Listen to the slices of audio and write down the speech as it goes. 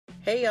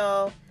Hey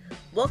y'all!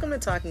 Welcome to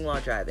Talking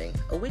While Driving,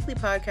 a weekly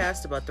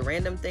podcast about the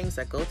random things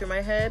that go through my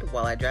head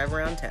while I drive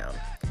around town.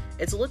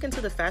 It's a look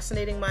into the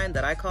fascinating mind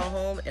that I call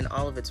home and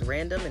all of its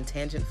random and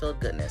tangent-filled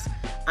goodness.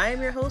 I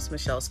am your host,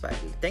 Michelle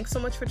Spivey. Thanks so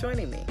much for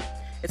joining me.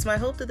 It's my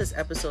hope that this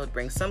episode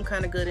brings some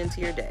kind of good into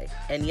your day.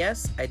 And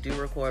yes, I do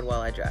record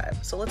while I drive.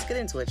 So let's get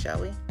into it, shall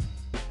we?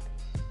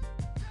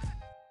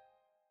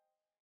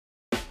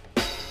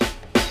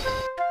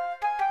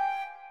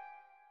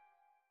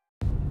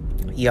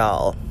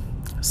 Y'all.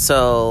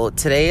 So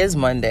today is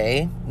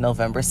Monday,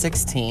 November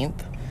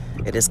 16th.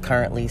 It is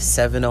currently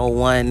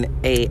 7:01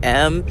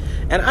 a.m.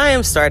 and I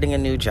am starting a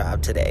new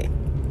job today.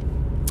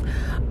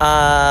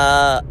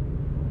 I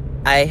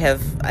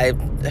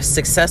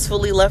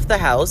successfully left the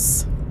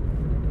house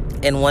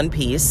in one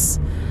piece.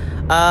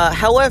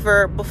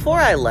 However, before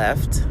I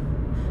left,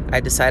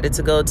 I decided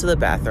to go to the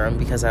bathroom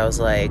because I was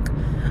like,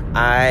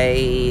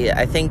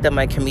 I think that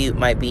my commute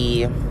I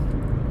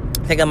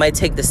might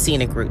take the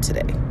scenic route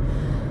today.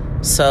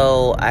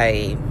 So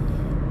I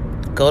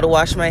go to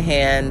wash my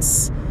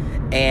hands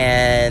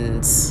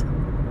and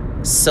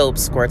soap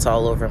squirts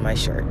all over my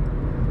shirt.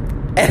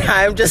 And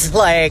I'm just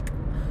like,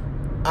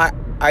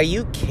 are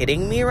you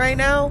kidding me right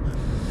now?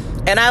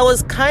 And I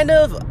was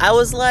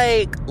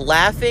like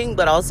laughing,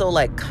 but also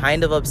like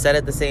kind of upset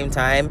at the same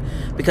time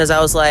because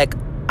I was like,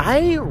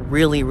 I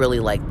really,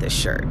 really like this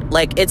shirt.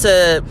 Like it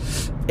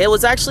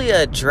was actually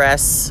a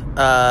dress,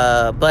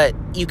 but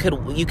you could,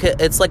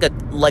 it's like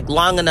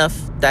long enough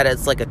that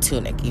it's like a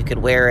tunic. You could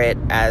wear it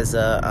as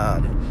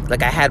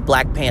like I had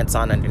black pants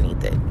on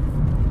underneath it.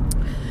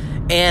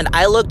 And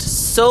I looked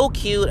so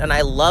cute and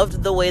I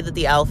loved the way that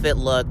the outfit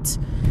looked.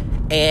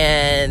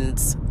 And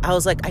I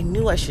was like, I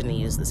knew I shouldn't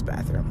use this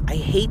bathroom. I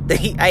hate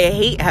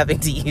having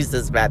to use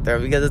this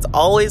bathroom because it's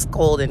always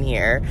cold in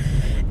here.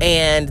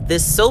 And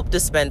this soap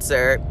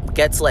dispenser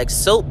gets like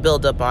soap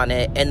buildup on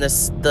it, and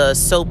the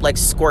soap like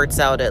squirts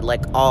out at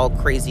like all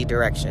crazy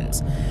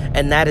directions.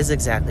 And that is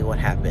exactly what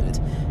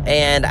happened.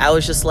 And I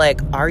was just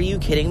like, are you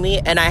kidding me?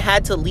 And I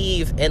had to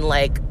leave in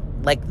like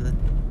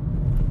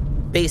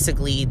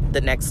basically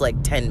the next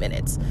like 10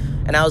 minutes.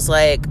 And I was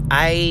like,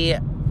 are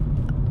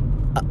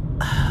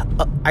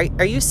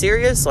you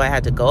serious? So I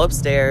had to go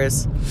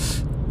upstairs,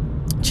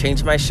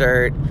 change my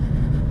shirt,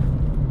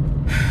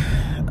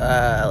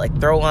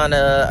 like throw on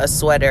a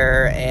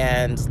sweater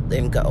and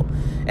go.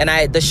 And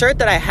the shirt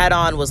that I had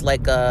on was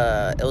like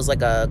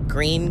a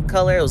green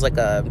color. It was like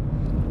I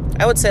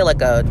would say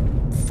like a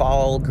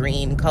fall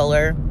green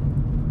color,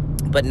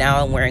 but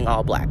now I'm wearing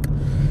all black.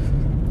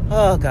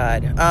 Oh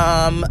God.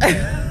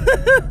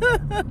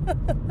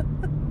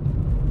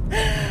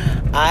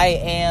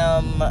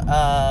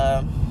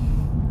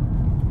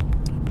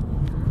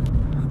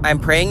 I'm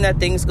praying that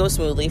things go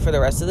smoothly for the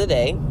rest of the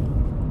day.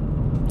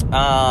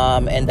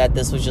 And that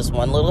this was just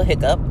one little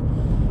hiccup.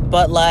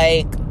 But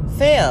like,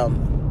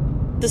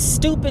 fam, the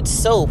stupid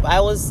soap.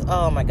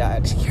 Oh my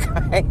God, you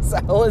guys,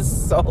 I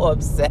was so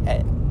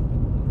upset.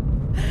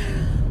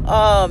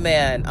 Oh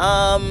man.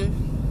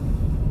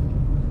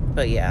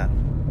 But yeah,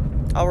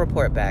 I'll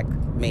report back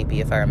maybe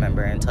if I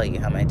remember and tell you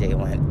how my day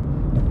went.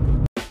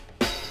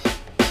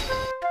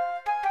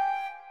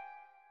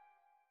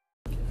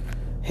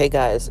 Hey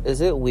guys,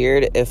 is it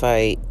weird if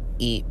I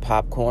eat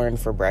popcorn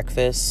for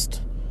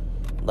breakfast,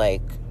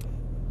 like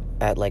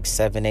at like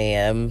 7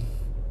 a.m.?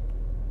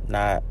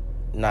 Not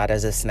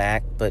as a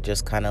snack, but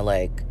just kind of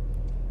like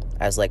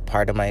as like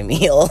part of my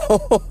meal.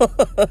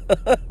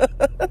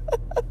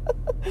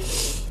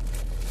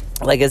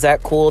 Like, is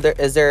that cool?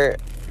 Is there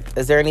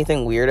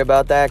anything weird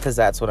about that? Because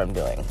that's what I'm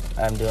doing.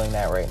 I'm doing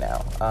that right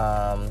now.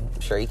 I'm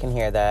sure you can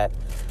hear that.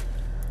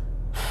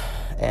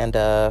 And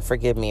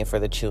forgive me for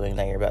the chewing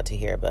that you're about to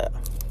hear, but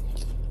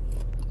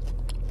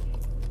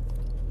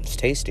it's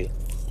tasty.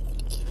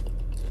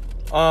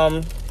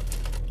 And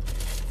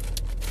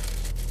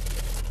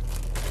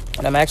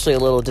I'm actually a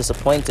little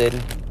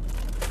disappointed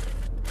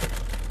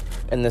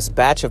in this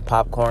batch of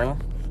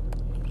popcorn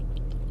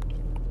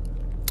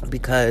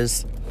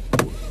because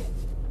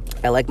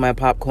I like my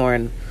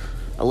popcorn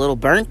a little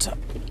burnt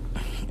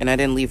and I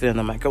didn't leave it in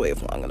the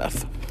microwave long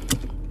enough,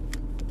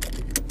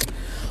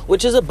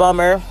 which is a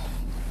bummer,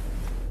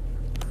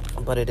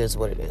 but it is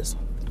what it is.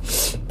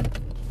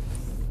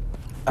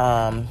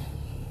 I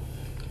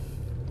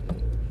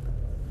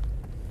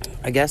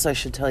guess I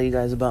should tell you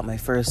guys about my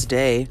first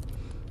day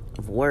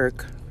of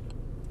work,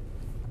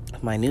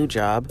 my new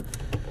job.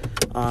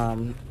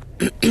 It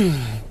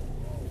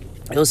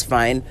was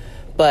fine,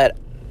 but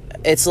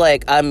it's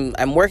like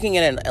I'm working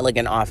in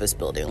an office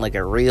building, like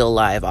a real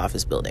live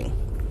office building.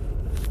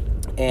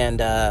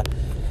 And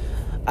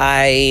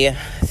I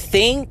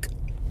think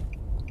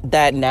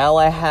that now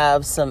I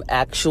have some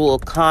actual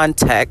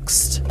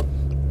context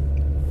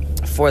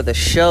for the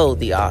show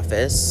The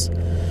Office,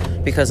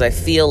 because I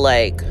feel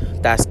like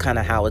that's kind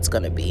of how it's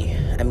going to be.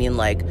 I mean,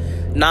 like,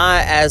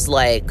 not as,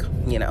 like,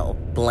 you know,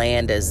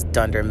 bland as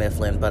Dunder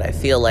Mifflin, but I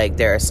feel like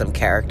there are some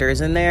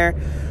characters in there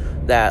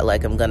that,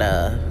 like, I'm going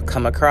to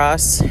come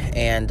across.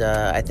 And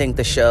I think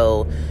the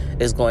show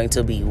is going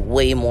to be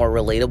way more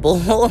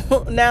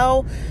relatable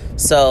now.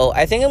 So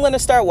I think I'm going to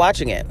start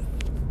watching it.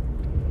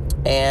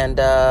 And,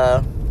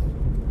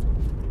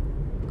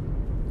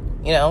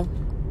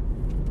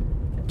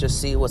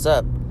 just see what's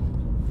up.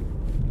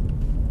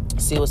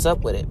 See what's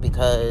up with it,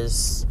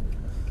 because,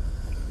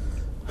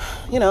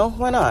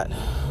 why not?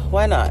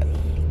 Why not?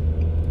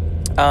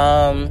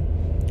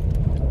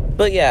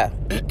 But yeah,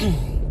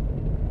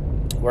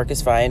 work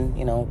is fine.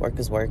 Work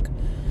is work.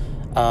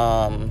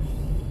 I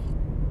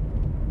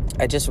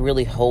just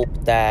really hope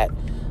that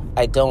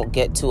I don't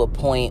get to a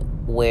point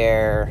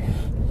where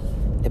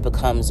it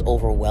becomes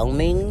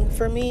overwhelming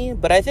for me.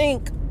 But I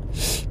think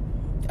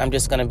I'm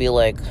just going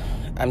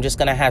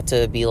to have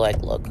to be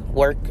like, look,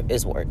 work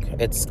is work.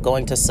 It's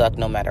going to suck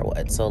no matter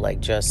what. So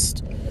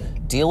just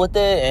deal with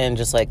it and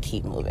just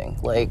keep moving.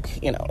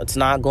 It's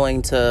not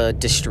going to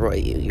destroy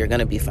you. You're going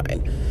to be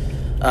fine.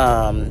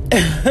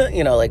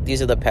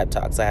 These are the pep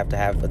talks I have to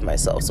have with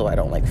myself so I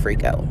don't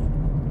freak out.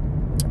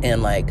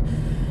 And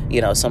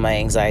so my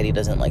anxiety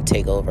doesn't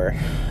take over.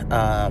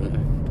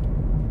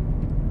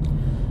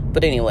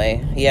 But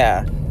anyway,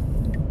 yeah.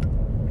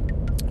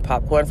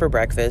 Popcorn for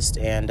breakfast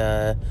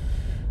and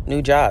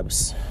new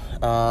jobs.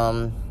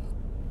 Hope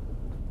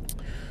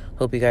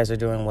you guys are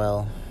doing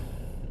well.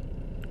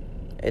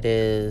 It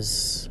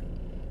is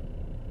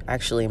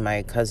actually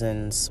my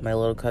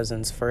little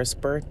cousin's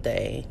first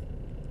birthday.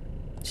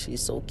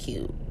 She's so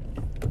cute.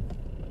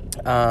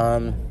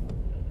 I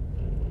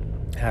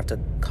have to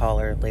call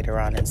her later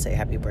on and say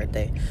happy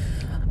birthday.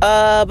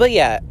 But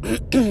yeah.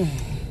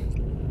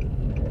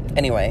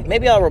 Anyway,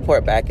 maybe I'll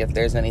report back if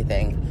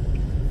anything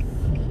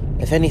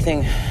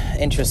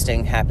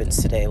interesting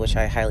happens today, which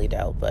I highly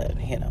doubt, but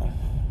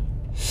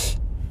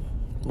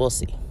we'll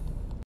see.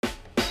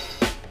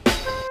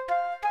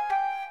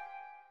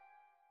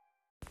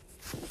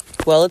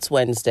 Well, it's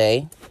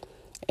Wednesday,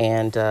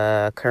 and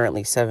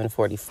currently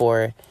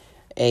 7:44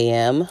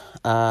 a.m.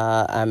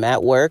 I'm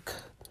at work,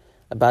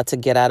 about to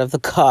get out of the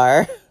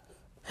car.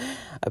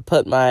 I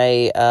put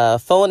my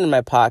phone in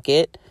my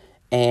pocket,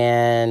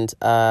 and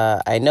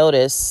I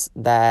notice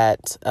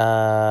that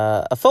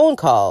a phone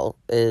call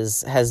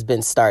has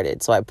been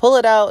started. So I pull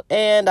it out,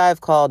 and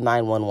I've called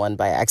 911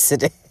 by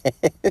accident.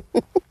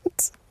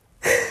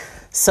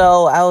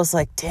 So I was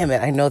like, damn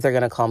it, I know they're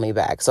going to call me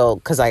back. So,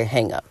 because I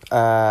hang up.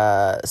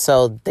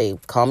 So they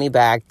call me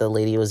back. The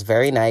lady was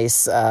very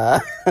nice.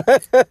 I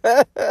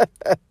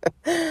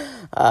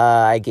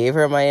gave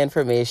her my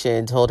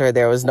information, told her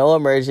there was no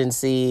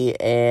emergency,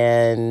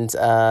 and,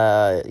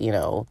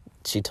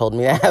 she told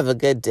me to have a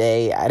good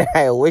day.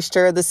 I wished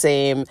her the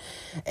same.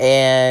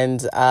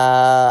 And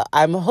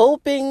I'm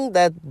hoping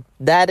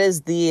that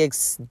is the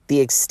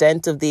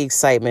extent of the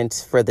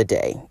excitement for the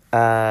day.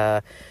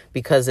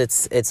 Because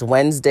it's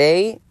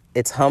Wednesday,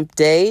 it's hump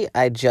day.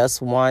 I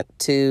just want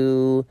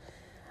to,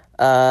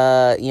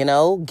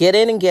 get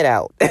in and get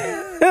out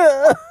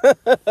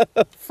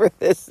for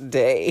this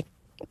day.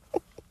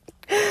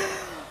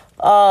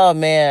 Oh,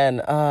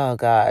 man. Oh,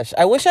 gosh.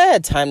 I wish I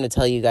had time to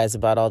tell you guys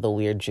about all the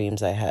weird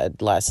dreams I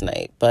had last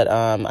night. But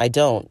I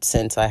don't,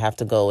 since I have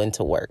to go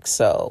into work.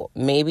 So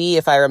maybe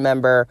if I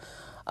remember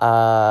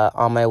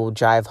on my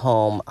drive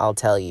home, I'll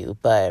tell you.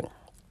 But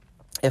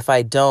if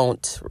I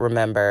don't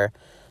remember,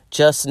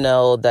 just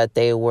know that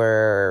they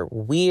were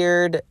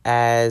weird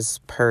as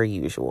per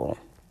usual.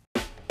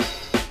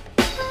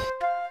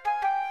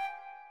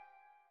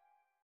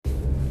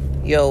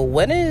 Yo,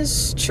 when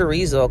is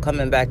chorizo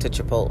coming back to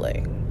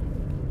Chipotle?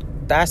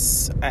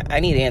 I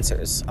need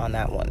answers on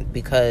that one,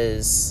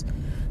 because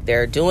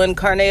they're doing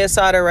carne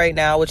asada right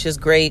now, which is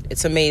great.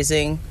 It's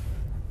amazing.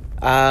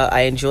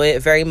 I enjoy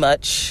it very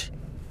much.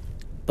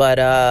 But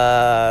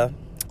I'm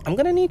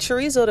going to need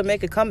chorizo to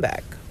make a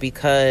comeback,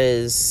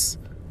 because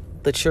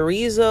the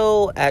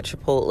chorizo at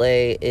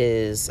Chipotle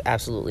is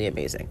absolutely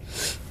amazing.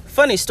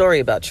 Funny story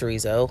about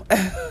chorizo.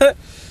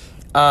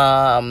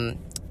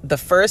 The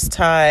first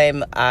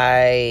time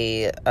I'll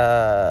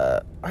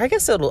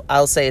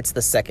say it's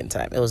the second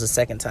time. It was the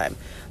second time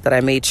that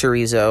I made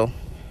chorizo.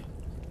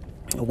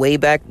 Way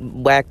back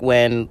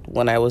when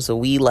I was a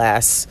wee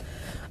lass.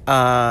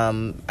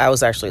 I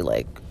was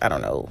actually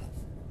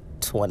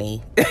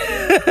 20.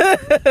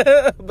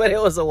 But it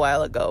was a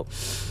while ago.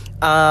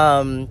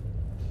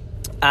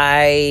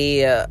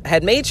 I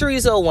had made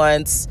chorizo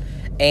once,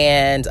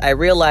 and I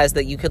realized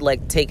that you could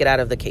take it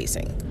out of the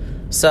casing.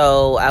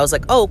 So I was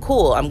like, oh,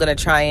 cool. I'm going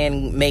to try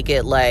and make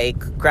it like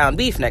ground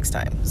beef next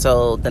time.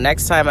 So the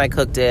next time I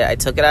cooked it, I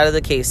took it out of the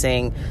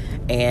casing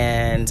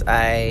and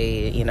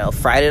I,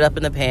 fried it up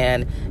in the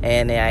pan,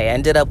 and I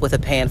ended up with a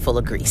pan full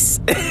of grease.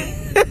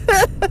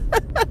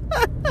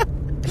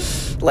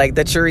 Like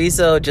the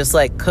chorizo just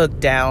cooked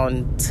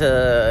down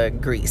to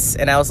grease.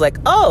 And I was like,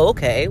 oh,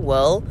 okay,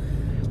 well,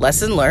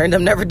 lesson learned.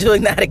 I'm never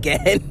doing that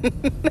again.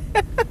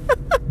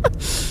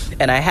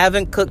 And I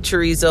haven't cooked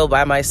chorizo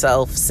by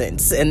myself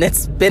since, and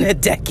it's been a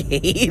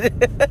decade.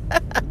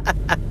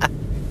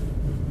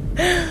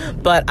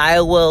 But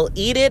I will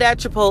eat it at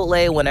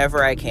Chipotle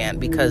whenever I can,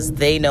 because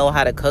they know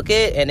how to cook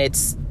it, and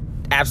it's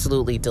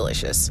absolutely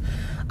delicious.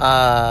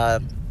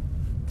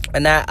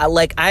 And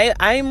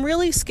I'm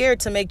really scared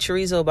to make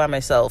chorizo by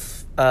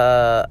myself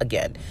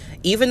again.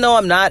 Even though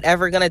I'm not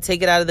ever going to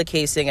take it out of the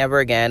casing ever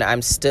again,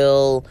 I'm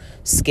still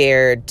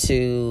scared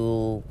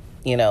to,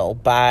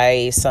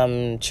 buy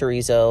some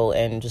chorizo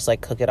and just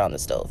like cook it on the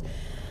stove.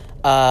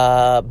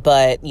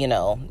 But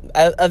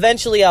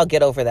eventually I'll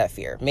get over that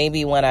fear.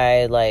 Maybe when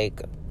I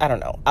I don't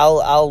know,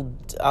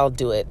 I'll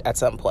do it at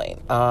some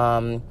point.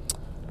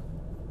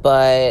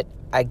 But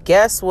I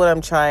guess what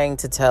I'm trying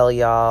to tell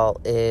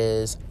y'all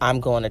is I'm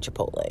going to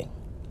Chipotle.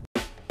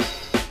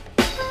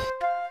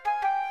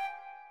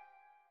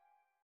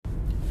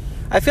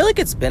 I feel like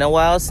it's been a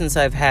while since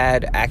I've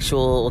had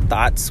actual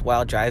thoughts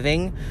while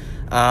driving.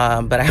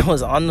 But I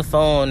was on the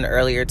phone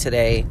earlier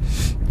today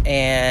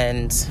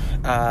and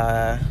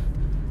I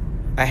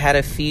had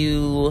a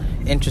few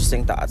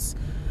interesting thoughts.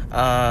 So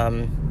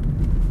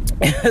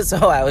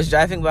I was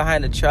driving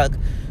behind a truck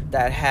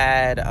that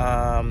had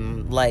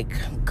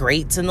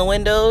grates in the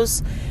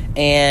windows,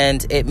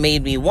 and it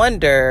made me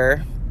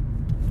wonder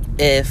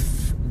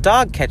if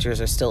dog catchers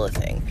are still a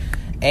thing.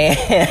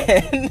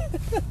 And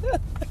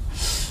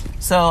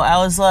so I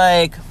was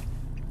like,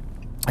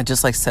 I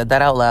just said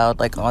that out loud,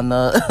 on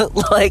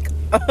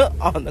the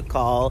on the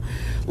call,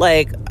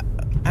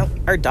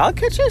 are dog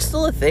catchers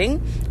still a thing?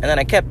 And then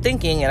I kept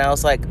thinking, and I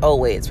was like, oh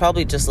wait, it's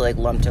probably just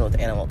lumped in with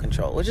animal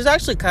control, which is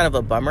actually kind of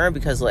a bummer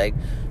because it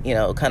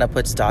kind of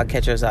puts dog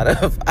catchers out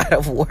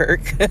of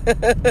work.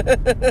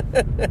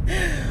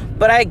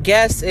 But I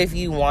guess if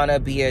you want to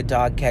be a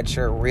dog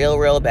catcher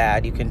real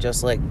bad, you can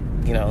just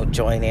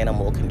join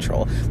animal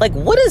control.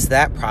 What does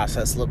that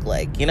process look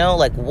like?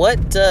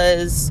 What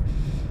does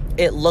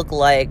it look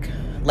like?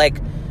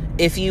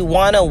 If you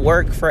want to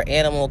work for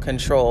animal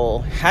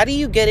control, how do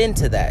you get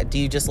into that? Do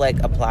you just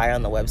apply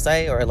on the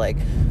website, or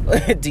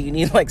do you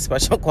need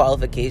special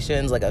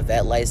qualifications, a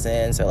vet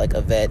license or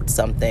a vet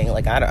something?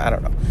 I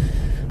don't know.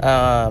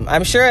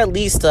 I'm sure at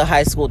least a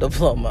high school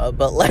diploma,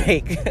 but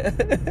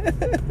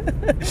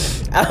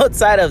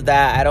outside of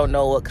that, I don't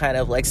know what kind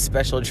of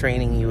special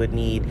training you would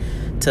need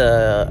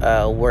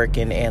to work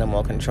in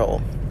animal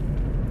control.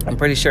 I'm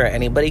pretty sure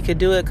anybody could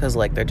do it because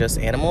they're just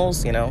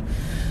animals,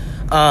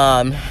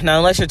 Now,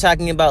 unless you're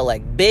talking about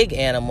big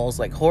animals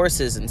like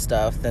horses and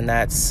stuff, then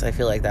I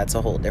feel like that's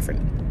a whole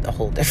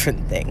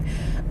different thing.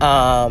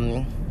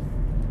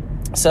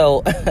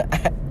 So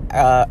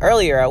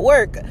earlier at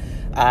work,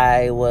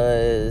 I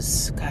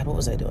was, what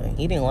was I doing?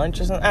 Eating lunch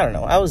or something? I don't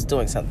know. I was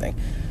doing something.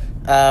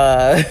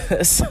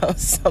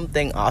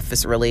 Something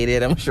office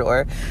related, I'm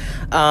sure.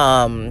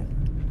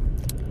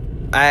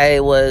 I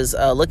was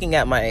looking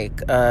at my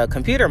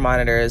computer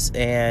monitors,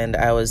 and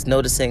I was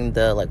noticing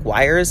the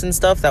wires and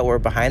stuff that were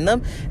behind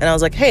them, and I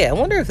was like, hey, I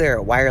wonder if there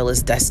are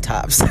wireless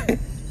desktops.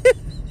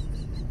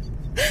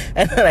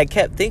 And then I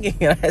kept thinking,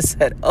 and I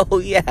said, oh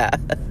yeah,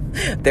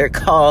 they're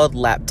called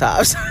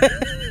laptops.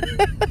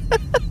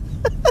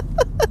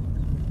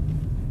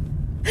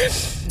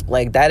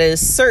 That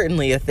is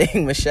certainly a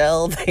thing,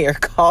 Michelle. They are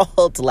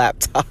called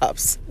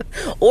laptops,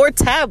 or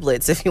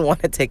tablets if you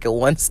want to take it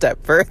one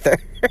step further.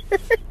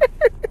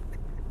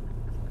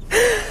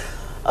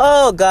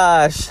 Oh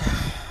gosh,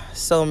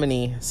 so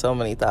many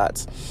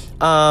thoughts.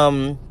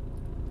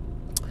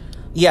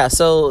 Yeah,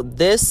 so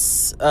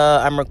this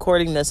I'm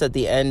recording this at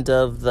the end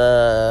of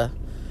the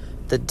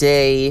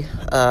day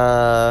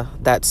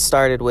that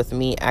started with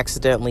me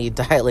accidentally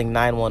dialing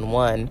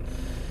 911.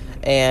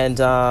 And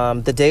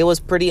the day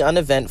was pretty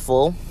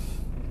uneventful,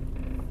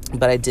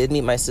 but I did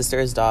meet my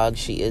sister's dog.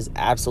 She is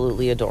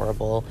absolutely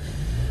adorable.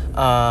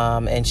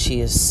 And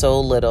she is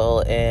so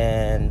little,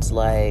 and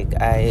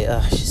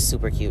she's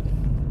super cute.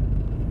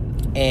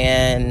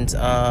 And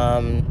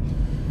I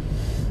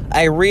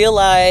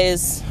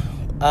realize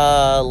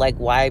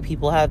why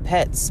people have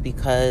pets,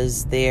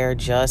 because they're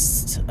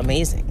just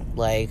amazing.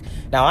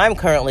 Now I'm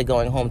currently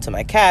going home to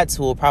my cats,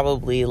 who will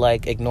probably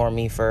ignore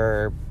me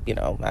for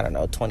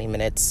 20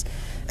 minutes.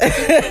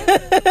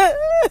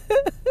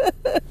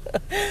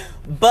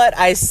 But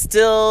I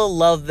still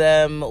love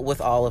them with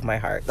all of my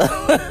heart.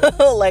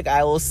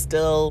 I will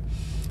still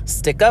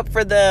stick up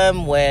for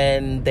them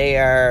when they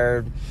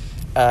are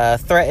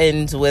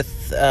threatened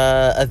with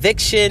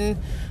eviction,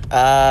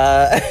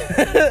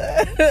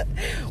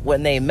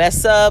 when they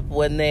mess up,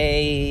 when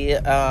they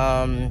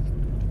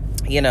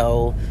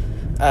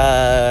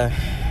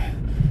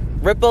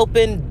rip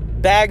open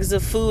bags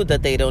of food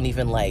that they don't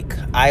even like.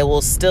 I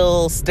will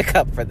still stick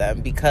up for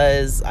them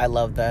because I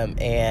love them,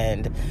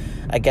 and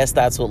I guess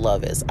that's what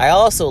love is. I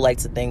also like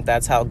to think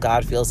that's how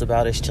God feels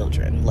about his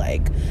children.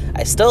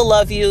 I still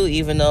love you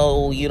even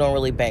though you don't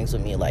really bangs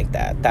with me like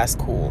that. That's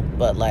cool.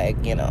 But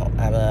I'm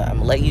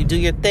gonna let you do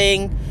your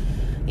thing,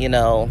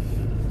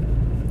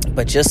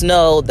 but just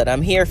know that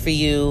I'm here for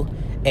you,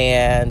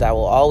 and I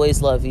will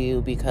always love you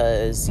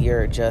because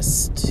you're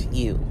just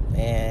you.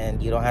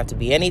 And you don't have to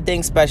be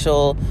anything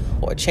special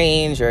or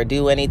change or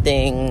do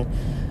anything,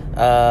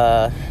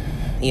 to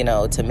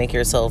make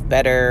yourself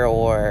better,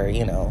 or,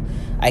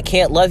 I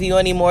can't love you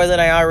any more than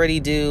I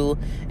already do.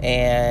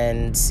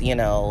 And,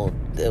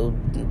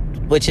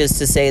 which is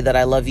to say that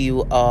I love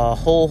you a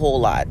whole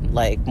lot,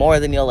 like more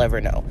than you'll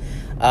ever know.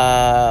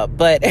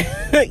 But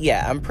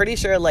yeah, I'm pretty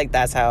sure like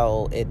that's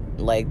how it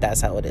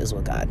is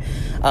with God.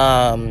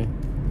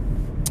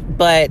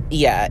 But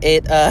yeah,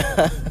 it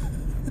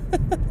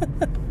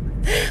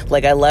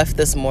like I left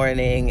this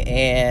morning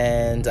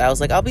and I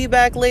was like, I'll be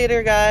back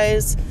later,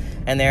 guys.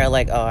 And they're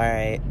like, oh, all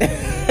right.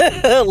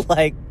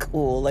 Like,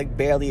 cool. Like,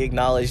 barely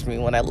acknowledged me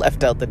when I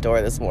left out the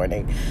door this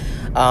morning.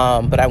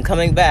 But I'm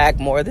coming back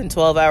more than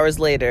 12 hours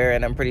later,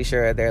 and I'm pretty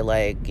sure they're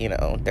like, you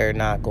know, they're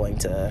not going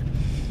to...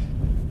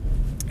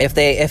 If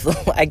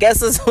I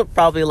guess it's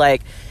probably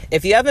like,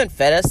 if you haven't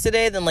fed us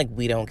today, then, like,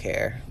 we don't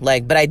care.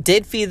 Like, but I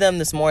did feed them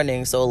this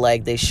morning, so,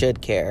 like, they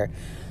should care.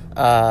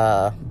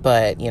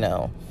 But, you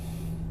know,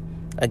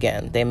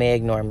 again, they may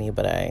ignore me,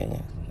 but I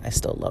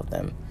still love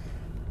them.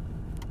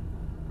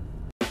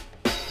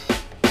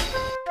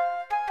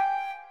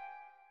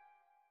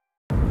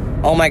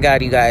 Oh my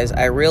God, you guys,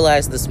 I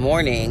realized this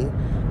morning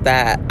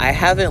that I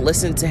haven't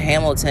listened to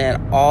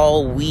Hamilton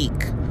all week.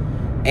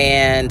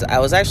 And I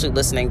was actually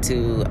listening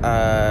to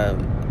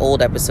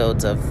old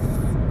episodes of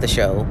the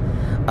show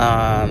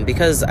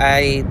because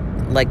I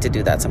like to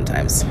do that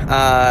sometimes.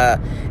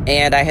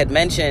 And I had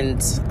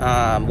mentioned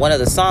one of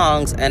the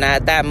songs, and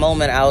at that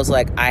moment I was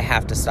like, I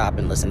have to stop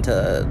and listen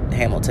to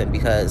Hamilton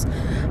because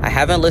I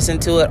haven't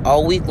listened to it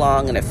all week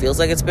long, and it feels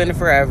like it's been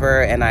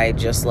forever, and I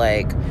just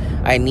like,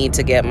 I need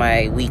to get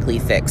my weekly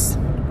fix.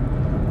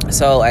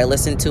 So I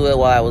listened to it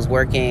while I was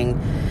working,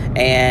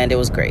 and it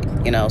was great.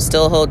 You know,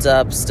 still holds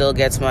up, still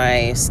gets still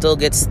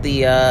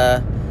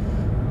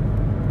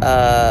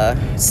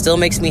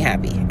makes me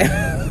happy.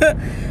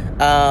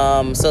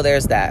 So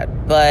there's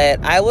that. But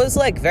I was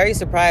like very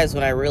surprised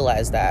when I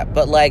realized that.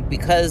 But like,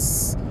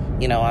 because,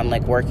 you know, I'm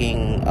like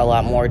working a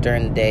lot more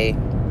during the day,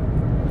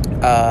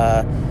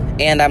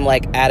 and I'm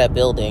like at a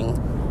building,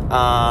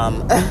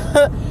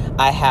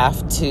 I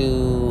have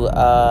to,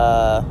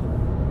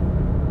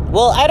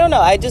 well, I don't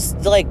know. I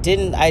just like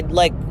hadn't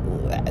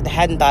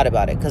thought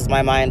about it because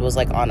my mind was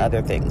like on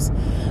other things.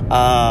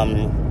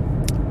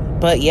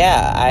 But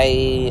yeah,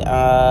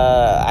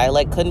 I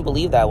like couldn't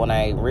believe that when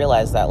I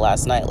realized that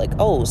last night. Like,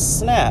 oh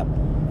snap,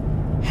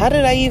 how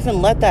did I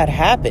even let that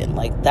happen?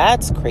 Like,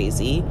 that's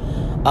crazy.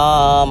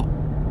 Also,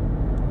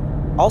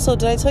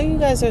 did I tell you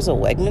guys there's a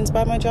Wegmans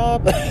by my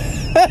job?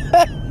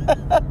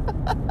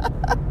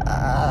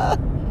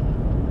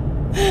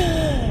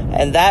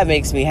 And that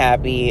makes me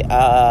happy.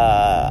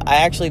 I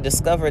actually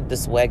discovered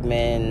this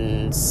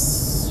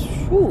Wegmans,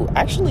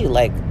 actually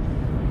like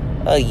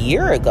a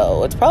year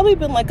ago. It's probably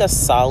been like a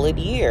solid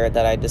year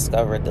that I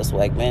discovered this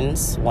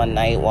Wegmans one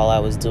night while I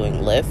was doing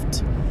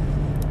Lyft.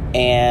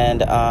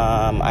 And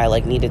I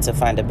like needed to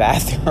find a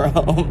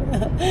bathroom.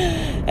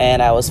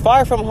 And I was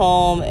far from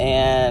home,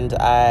 and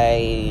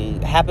I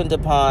happened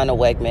upon a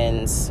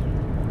Wegmans.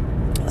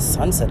 The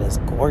sunset is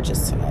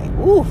gorgeous tonight.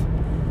 Ooh.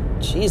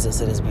 Jesus,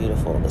 it is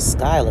beautiful. The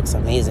sky looks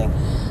amazing.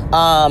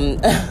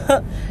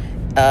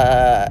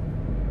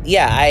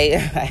 Yeah, I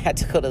had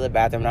to go to the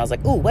bathroom, and I was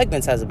like, ooh,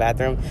 Wegmans has a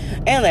bathroom,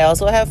 and they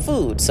also have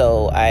food.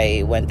 So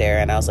I went there,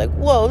 and I was like,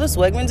 whoa, this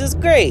Wegmans is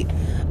great.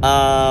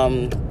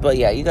 But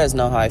yeah, you guys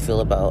know how I feel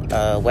about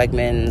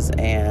Wegmans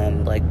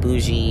and like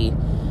bougie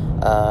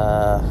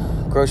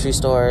grocery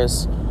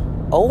stores.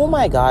 Oh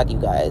my God, you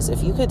guys,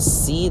 if you could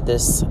see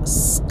this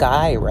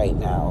sky right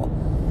now,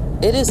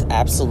 it is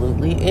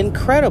absolutely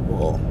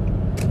incredible.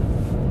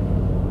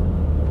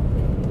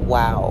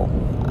 Wow.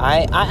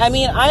 I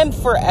mean, I'm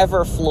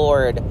forever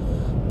floored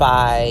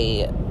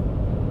by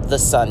the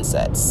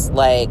sunsets.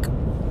 Like,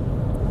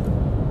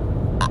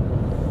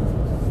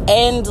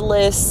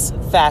 endless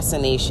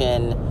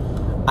fascination.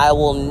 I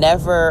will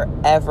never,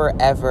 ever,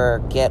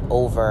 ever get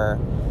over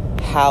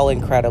how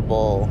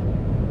incredible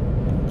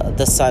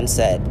the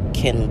sunset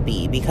can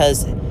be,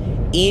 because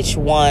each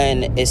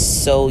one is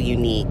so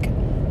unique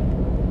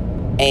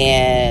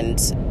and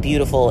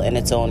beautiful in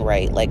its own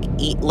right.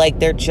 Like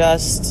they're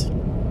just...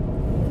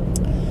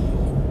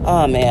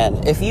 Oh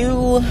man, if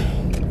you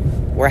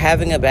were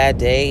having a bad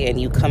day and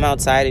you come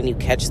outside and you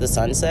catch the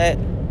sunset,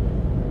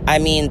 I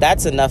mean,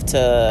 that's enough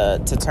to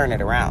turn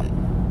it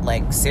around.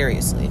 Like,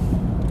 seriously.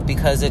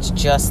 Because it's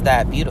just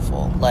that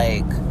beautiful.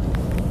 Like,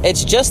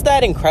 it's just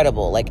that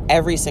incredible. Like,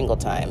 every single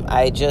time.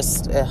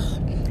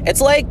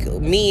 It's like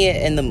me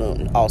and the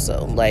moon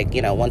also. Like,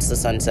 you know, once the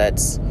sun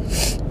sets,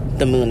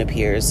 the moon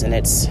appears, and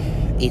it's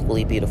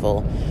equally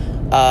beautiful.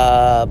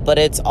 But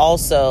it's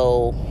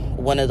also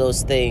one of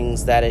those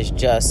things that is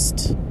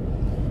just,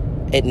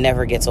 it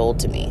never gets old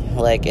to me.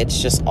 Like, it's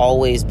just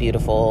always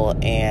beautiful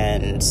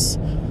and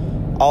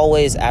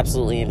always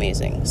absolutely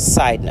amazing.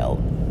 Side note,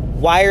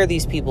 why are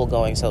these people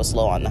going so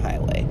slow on the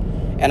highway?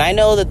 And I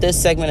know that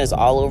this segment is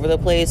all over the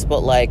place, but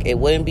like, it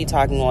wouldn't be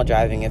talking while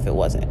driving if it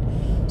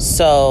wasn't.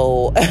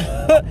 So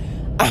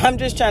I'm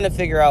just trying to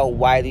figure out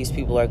why these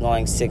people are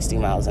going 60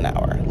 miles an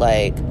hour.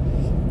 Like,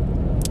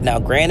 now,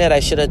 granted,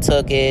 I should have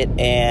took it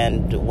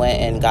and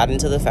went and got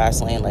into the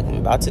fast lane like I'm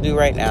about to do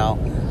right now.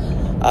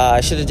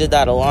 I should have did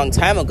that a long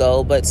time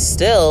ago, but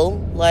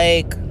still,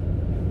 like,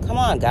 come Come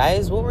on,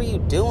 guys. What were you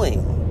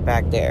doing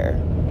back there?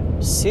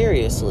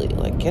 Seriously,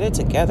 like, get it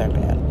together,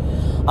 man.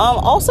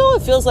 Also,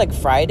 it feels like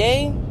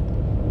Friday.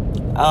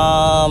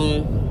 But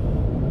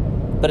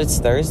it's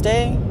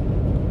Thursday.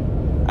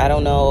 I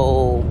don't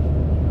know.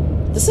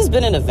 This has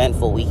been an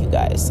eventful week, you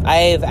guys.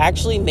 I've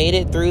actually made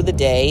it through the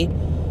day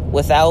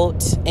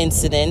without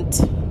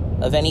incident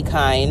of any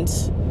kind.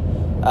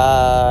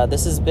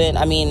 This has been,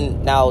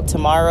 now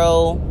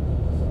tomorrow,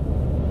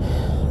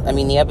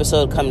 the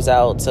episode comes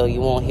out, so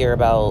you won't hear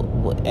about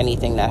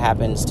anything that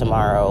happens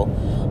tomorrow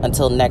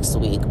until next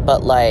week.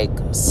 But,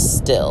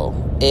 still,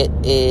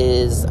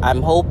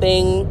 I'm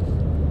hoping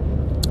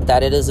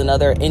that it is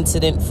another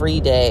incident-free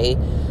day.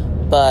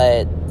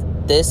 But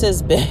this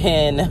has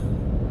been, this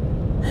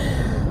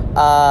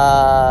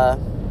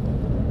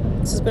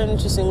has been an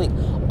interesting week.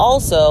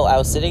 Also, I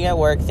was sitting at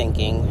work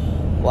thinking,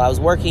 I was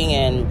working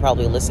and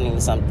probably listening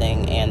to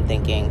something and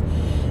thinking,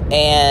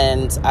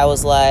 and I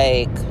was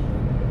like,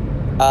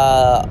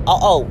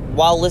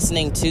 while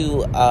listening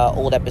to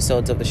old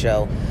episodes of the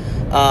show,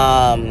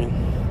 I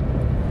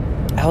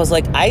was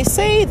like, I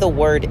say the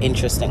word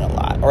interesting a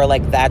lot, or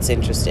that's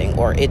interesting,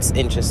 or it's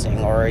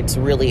interesting, or it's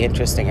really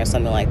interesting, or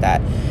something like that.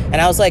 And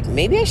I was like,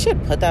 maybe I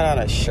should put that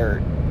on a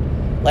shirt.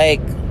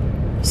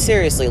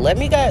 Seriously, let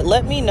me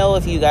know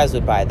if you guys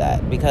would buy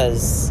that,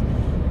 because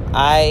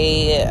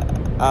I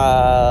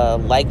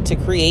like to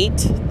create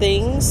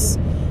things,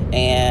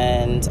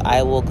 and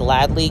I will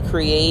gladly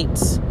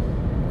create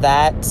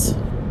that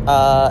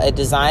a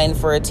design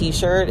for a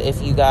t-shirt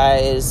if you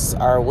guys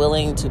are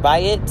willing to buy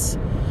it.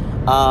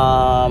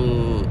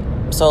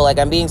 So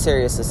I'm being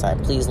serious this time.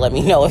 Please let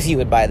me know if you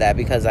would buy that,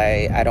 because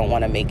I don't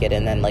want to make it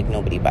and then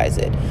nobody buys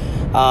it.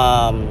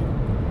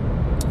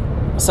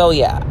 So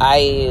yeah,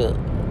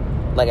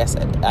 like I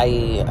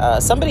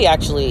said, somebody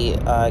actually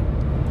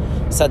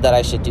said that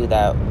I should do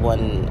that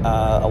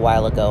a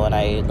while ago, and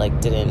I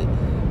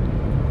didn't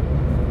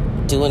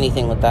do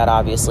anything with that,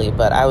 obviously,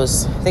 but I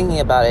was thinking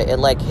about it. It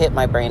hit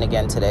my brain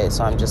again today,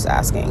 so I'm just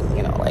asking,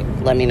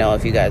 let me know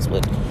if you guys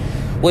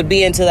would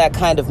be into that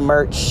kind of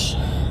merch.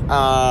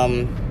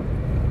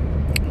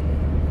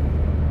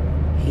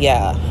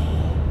 Yeah.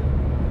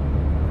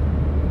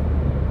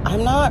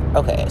 I'm not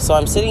okay, so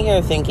I'm sitting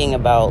here thinking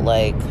about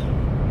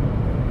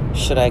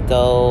should I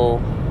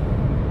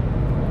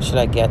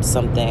get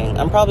something?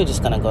 I'm probably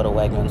just gonna go to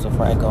Wegmans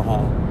before I go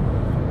home.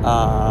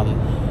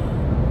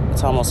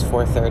 It's almost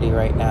 4:30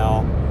 right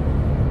now,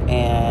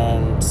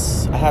 and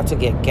I have to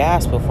get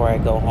gas before I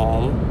go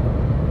home.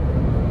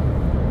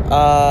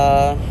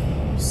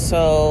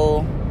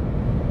 So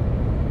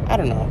I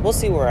don't know. We'll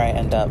see where I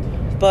end up.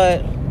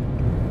 But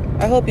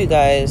I hope you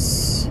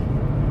guys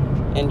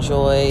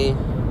enjoy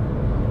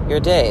your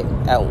day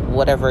at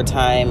whatever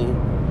time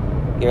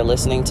you're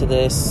listening to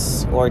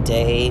this, or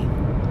day,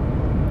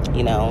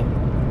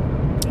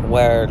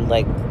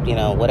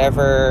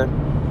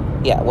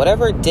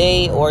 whatever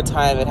day or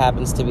time it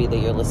happens to be that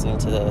you're listening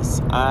to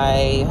this.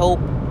 I hope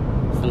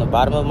from the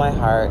bottom of my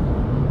heart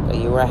that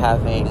you are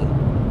having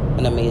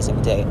an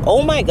amazing day.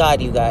 Oh my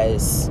God, you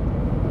guys,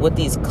 with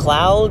these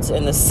clouds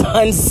and the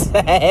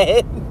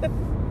sunset,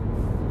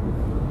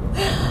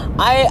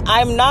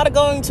 I'm not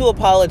going to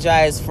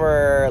apologize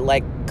for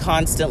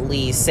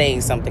constantly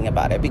saying something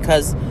about it,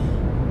 because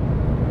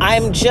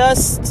I'm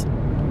just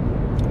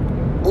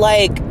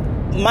my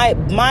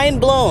mind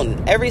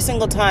blown every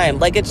single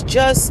time. It's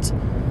just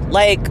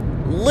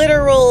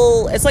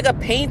literal, it's like a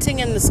painting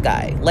in the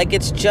sky.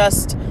 It's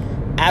just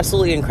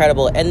absolutely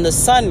incredible. And the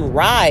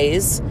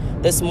sunrise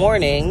this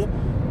morning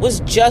was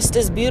just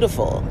as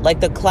beautiful.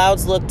 The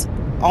clouds looked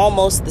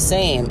almost the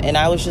same, and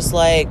I was just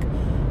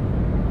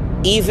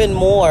even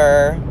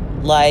more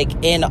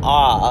in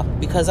awe,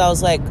 because I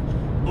was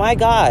my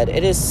God,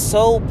 it is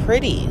so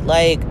pretty.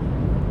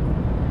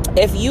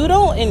 If you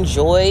don't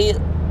enjoy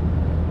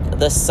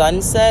the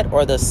sunset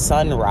or the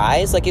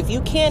sunrise, if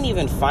you can't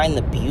even find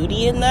the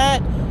beauty in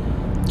that,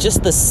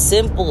 just the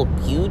simple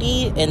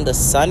beauty in the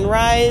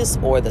sunrise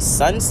or the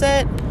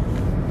sunset,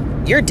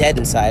 you're dead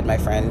inside, my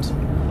friend.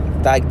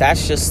 That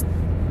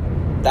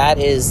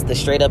is the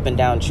straight up and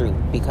down truth,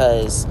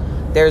 because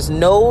there's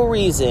no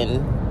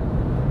reason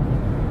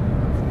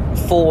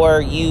for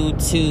you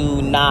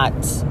to not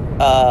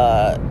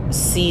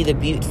see the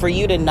beauty, for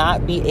you to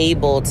not be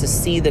able to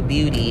see the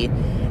beauty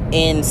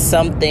in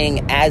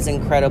something as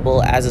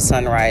incredible as a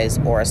sunrise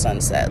or a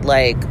sunset.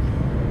 Oh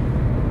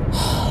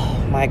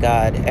my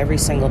God, every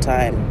single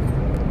time.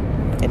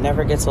 It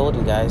never gets old,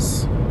 you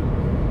guys.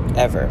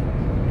 Ever.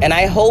 And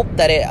I hope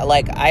that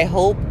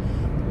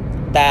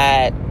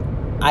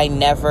I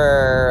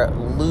never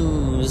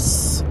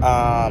lose,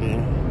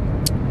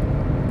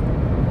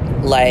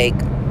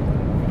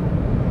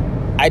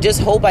 I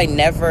just hope I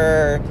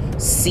never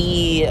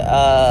see,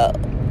 I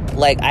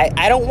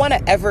don't want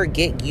to ever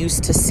get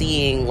used to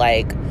seeing,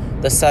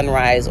 the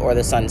sunrise or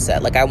the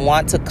sunset. I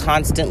want to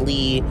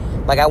constantly,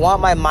 I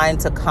want my mind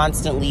to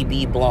constantly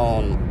be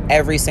blown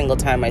every single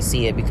time I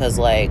see it, because,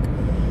 I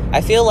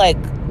feel I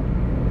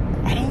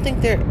don't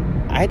think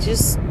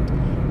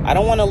I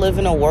don't want to live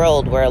in a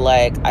world where,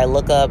 like, I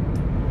look up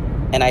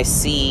and I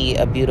see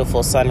a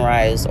beautiful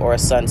sunrise or a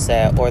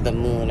sunset or the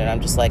moon, and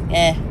I'm just like,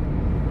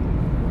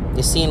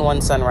 you've seen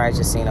one sunrise,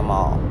 you've seen them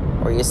all.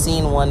 Or you've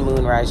seen one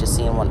moonrise, you've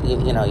seen one,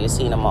 you've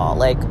seen them all.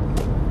 Like,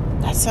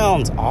 that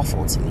sounds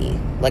awful to me.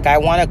 Like, I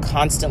want to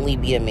constantly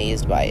be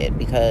amazed by it,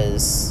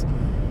 because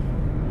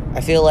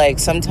I feel like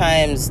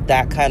sometimes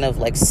that kind of,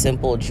 like,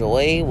 simple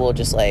joy will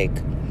just, like,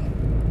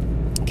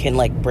 can,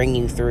 like, bring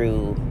you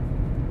through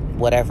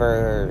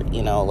whatever,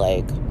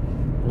 like,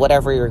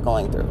 whatever you're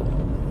going through.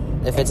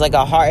 If it's like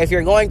if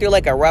you're going through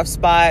like a rough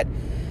spot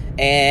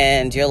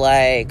and you're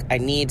like, I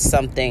need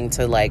something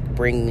to like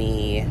bring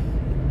me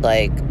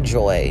like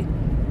joy,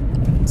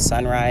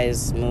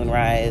 sunrise,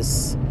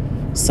 moonrise,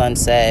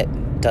 sunset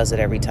does it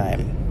every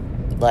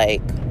time.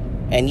 Like,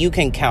 and you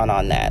can count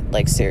on that,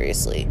 like,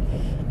 seriously.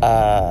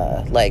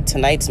 Like,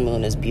 tonight's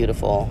moon is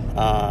beautiful.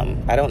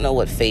 I don't know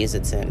what phase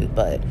it's in,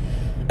 but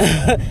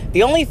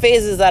the only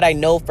phases that I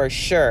know for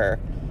sure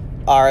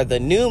are the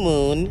new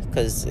moon,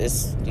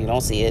 because you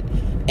don't see it,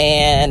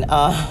 and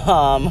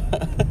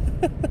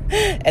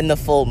and the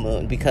full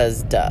moon,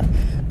 because duh.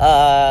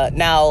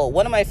 Now,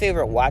 one of my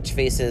favorite watch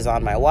faces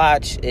on my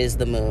watch is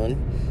the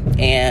moon,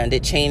 and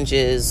it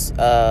changes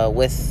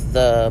with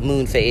the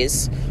moon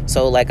phase.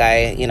 So, like,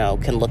 I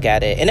can look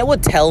at it, and it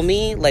would tell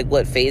me like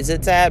what phase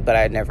it's at, but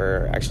I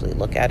never actually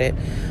look at it.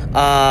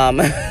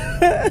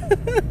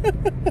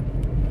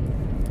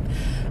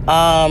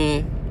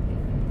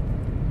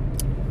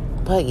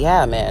 But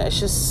yeah, man, it's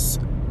just,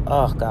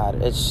 oh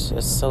God, it's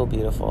just so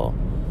beautiful.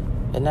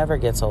 It never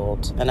gets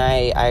old. And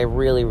I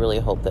really, really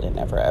hope that it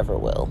never, ever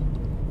will.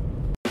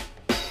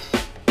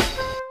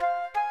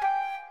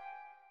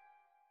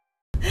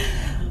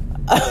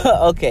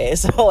 Okay,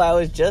 so I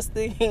was just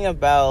thinking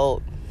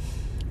about,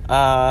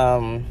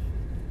 oh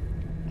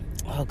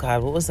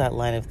God, what was that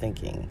line of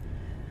thinking?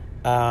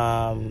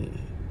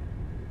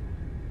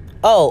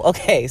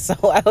 Okay, so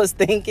I was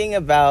thinking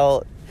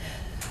about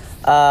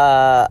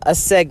a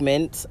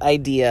segment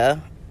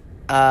idea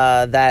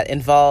that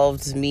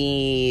involved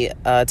me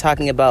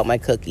talking about my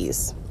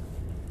cookies.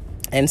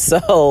 And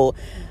so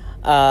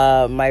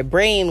my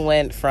brain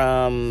went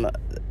from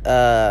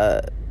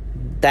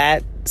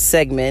that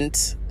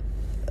segment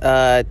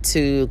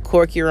to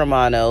Corky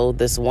Romano,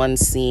 this one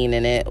scene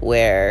in it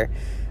where,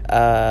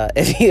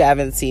 if you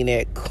haven't seen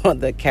it,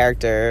 the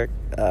character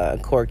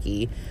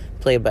Corky,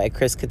 played by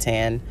Chris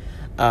Kattan,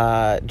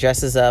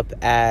 dresses up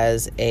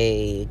as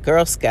a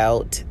Girl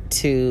Scout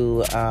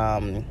to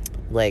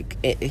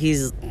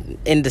he's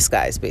in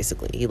disguise,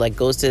 basically. He like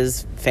goes to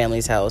his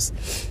family's house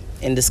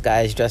in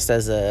disguise, dressed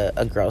as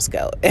a Girl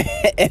Scout.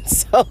 And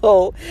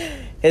so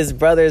his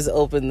brothers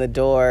open the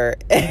door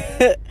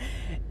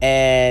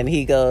and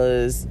he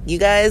goes, "You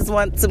guys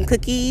want some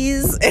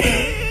cookies?"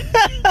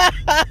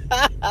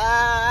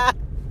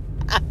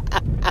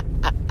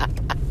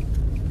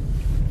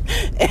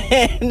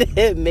 And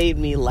it made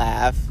me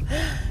laugh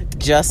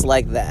just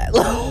like that.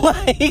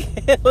 Like,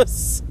 it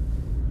was.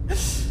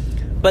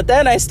 But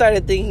then I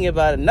started thinking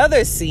about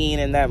another scene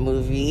in that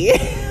movie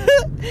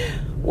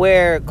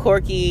where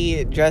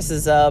Corky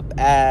dresses up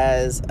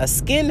as a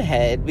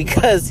skinhead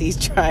because he's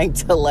trying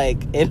to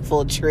like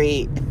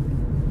infiltrate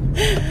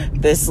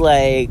this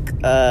like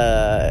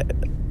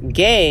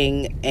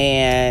gang,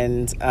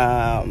 and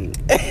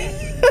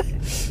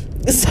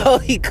so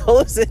he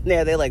goes in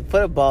there. They like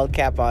put a bald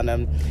cap on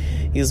him.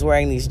 He was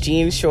wearing these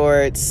jean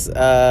shorts, like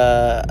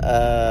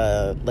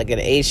an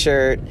A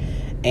shirt,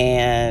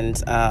 and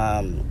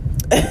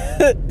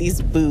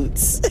these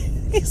boots,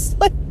 these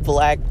like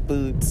black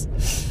boots,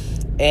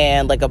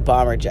 and like a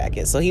bomber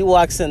jacket. So he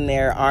walks in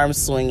there,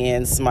 arms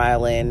swinging,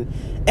 smiling,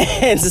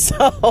 and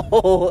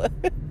so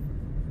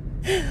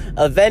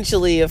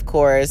eventually, of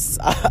course,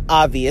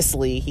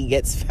 obviously, he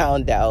gets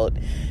found out.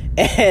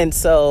 And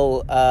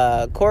so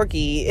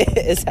Corky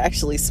is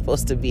actually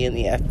supposed to be in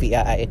the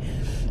FBI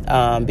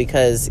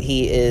because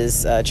he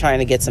is trying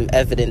to get some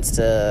evidence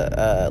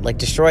to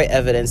destroy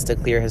evidence to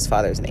clear his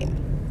father's name.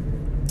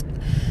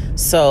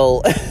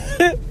 So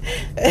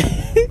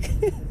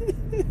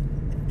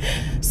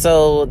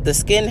so the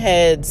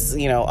skinheads,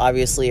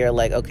 obviously are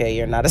like, okay,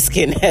 you're not a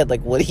skinhead,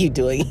 like, what are you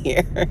doing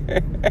here?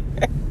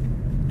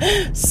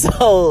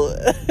 So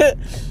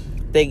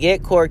they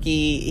get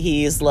Corky.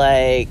 He's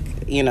like,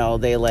 he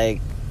ends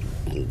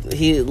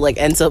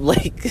up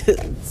like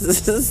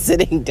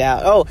sitting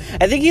down. Oh,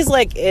 I think he's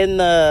like in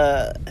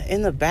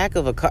the back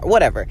of a car,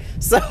 whatever.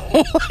 So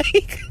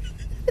like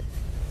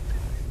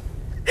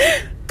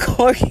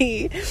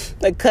Corky,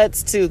 it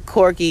cuts to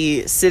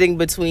Corky sitting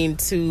between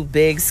two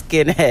big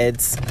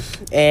skinheads,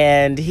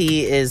 and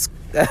he is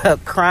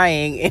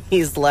crying, and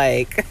he's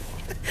like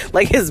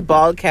his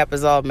bald cap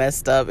is all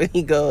messed up, and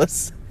he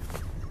goes,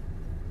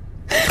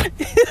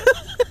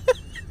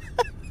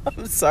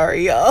 I'm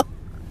sorry, y'all.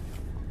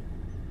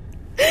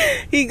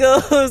 He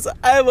goes,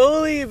 I've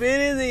only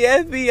been in the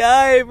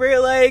FBI for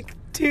like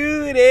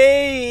 2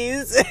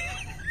 days.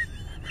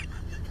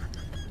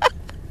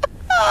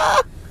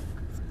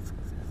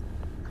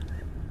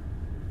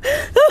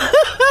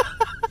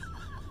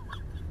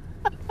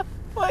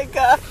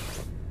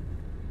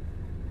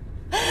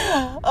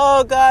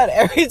 Oh God,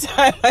 every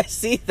time I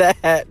see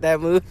that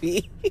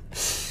movie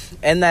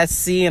and that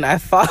scene, I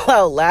fall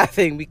out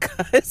laughing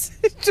because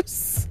it's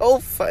just so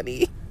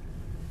funny.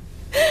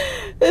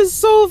 It's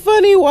so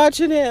funny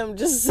watching him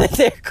just sit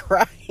there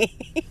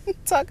crying,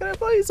 talking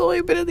about he's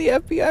only been in the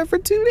FBI for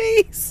 2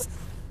 days.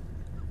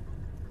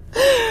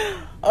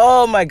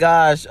 Oh my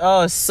gosh.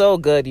 Oh, it's so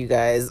good, you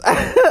guys.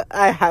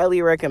 I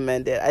highly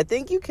recommend it. I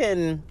think you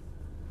can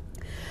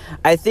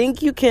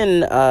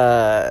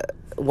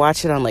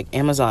watch it on like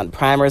Amazon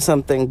Prime or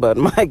something, but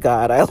my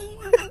God, the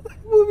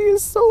movie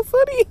is so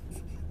funny.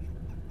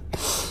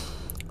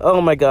 Oh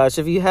my gosh,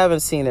 if you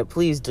haven't seen it,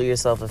 please do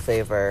yourself a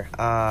favor.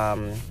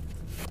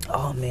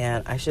 Oh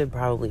man, I should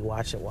probably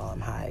watch it while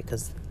I'm high,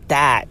 because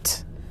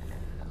that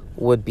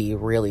would be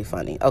really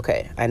funny.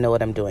 Okay, I know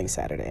what I'm doing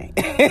Saturday.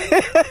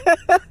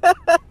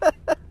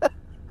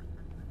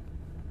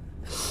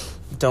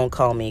 Don't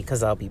call me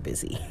because I'll be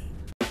busy.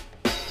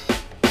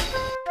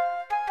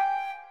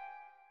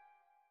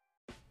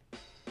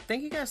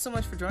 Thank you guys so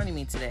much for joining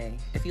me today.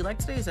 If you liked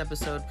today's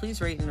episode,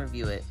 please rate and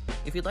review it.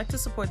 If you'd like to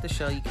support the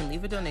show, you can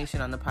leave a donation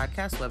on the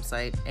podcast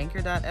website,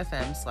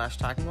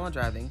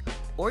 anchor.fm/talkingwhiledriving,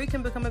 or you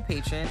can become a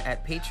patron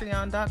at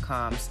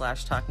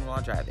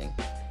patreon.com/talkingwhiledriving.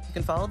 You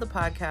can follow the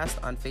podcast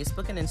on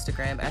Facebook and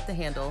Instagram at the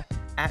handle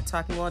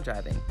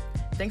 @talkingwhiledriving.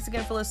 Thanks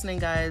again for listening,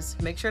 guys.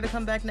 Make sure to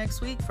come back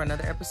next week for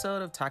another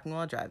episode of Talking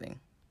While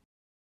Driving.